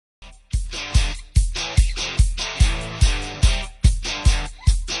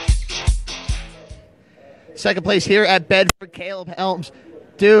second place here at Bedford. Caleb Helms.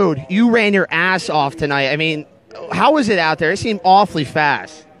 Dude, you ran your ass off tonight. I mean, how was it out there? It seemed awfully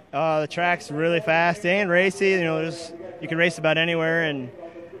fast. The track's really fast and racy. You know, you can race about anywhere. And,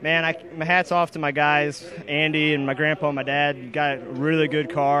 man, my hat's off to my guys, Andy and my grandpa and my dad. Got a really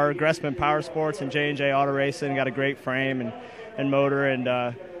good car. Gressman Power Sports and J&J Auto Racing. Got a great frame and motor. And,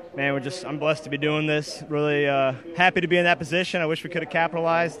 man, I'm blessed to be doing this. Really happy to be in that position. I wish we could have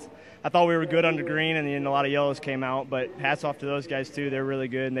capitalized. I thought we were good under green, and a lot of yellows came out. But hats off to those guys, too. They're really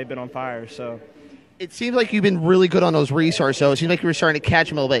good, and they've been on fire. So it seems like you've been really good on those restarts, though. It seems like you were starting to catch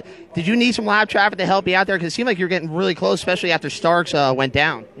them a little bit. Did you need some lap traffic to help you out there? Because it seemed like you were getting really close, especially after Starks went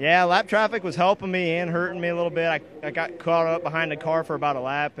down. Yeah, lap traffic was helping me and hurting me a little bit. I got caught up behind the car for about a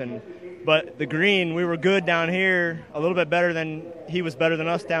lap. But the green, we were good down here, a little bit better than he was better than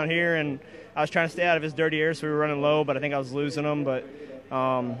us down here. And I was trying to stay out of his dirty air, so we were running low, but I think I was losing them. But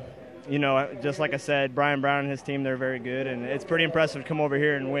just like I said, Brian Brown and his team, they're very good, and it's pretty impressive to come over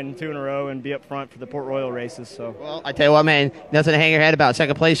here and win 2 in a row and be up front for the Port Royal races. So, well, I tell you what, man, nothing to hang your head about.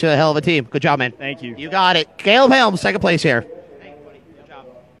 Second place, you're a hell of a team. Good job, man. Thank you. You got it. Caleb Helms, second place here.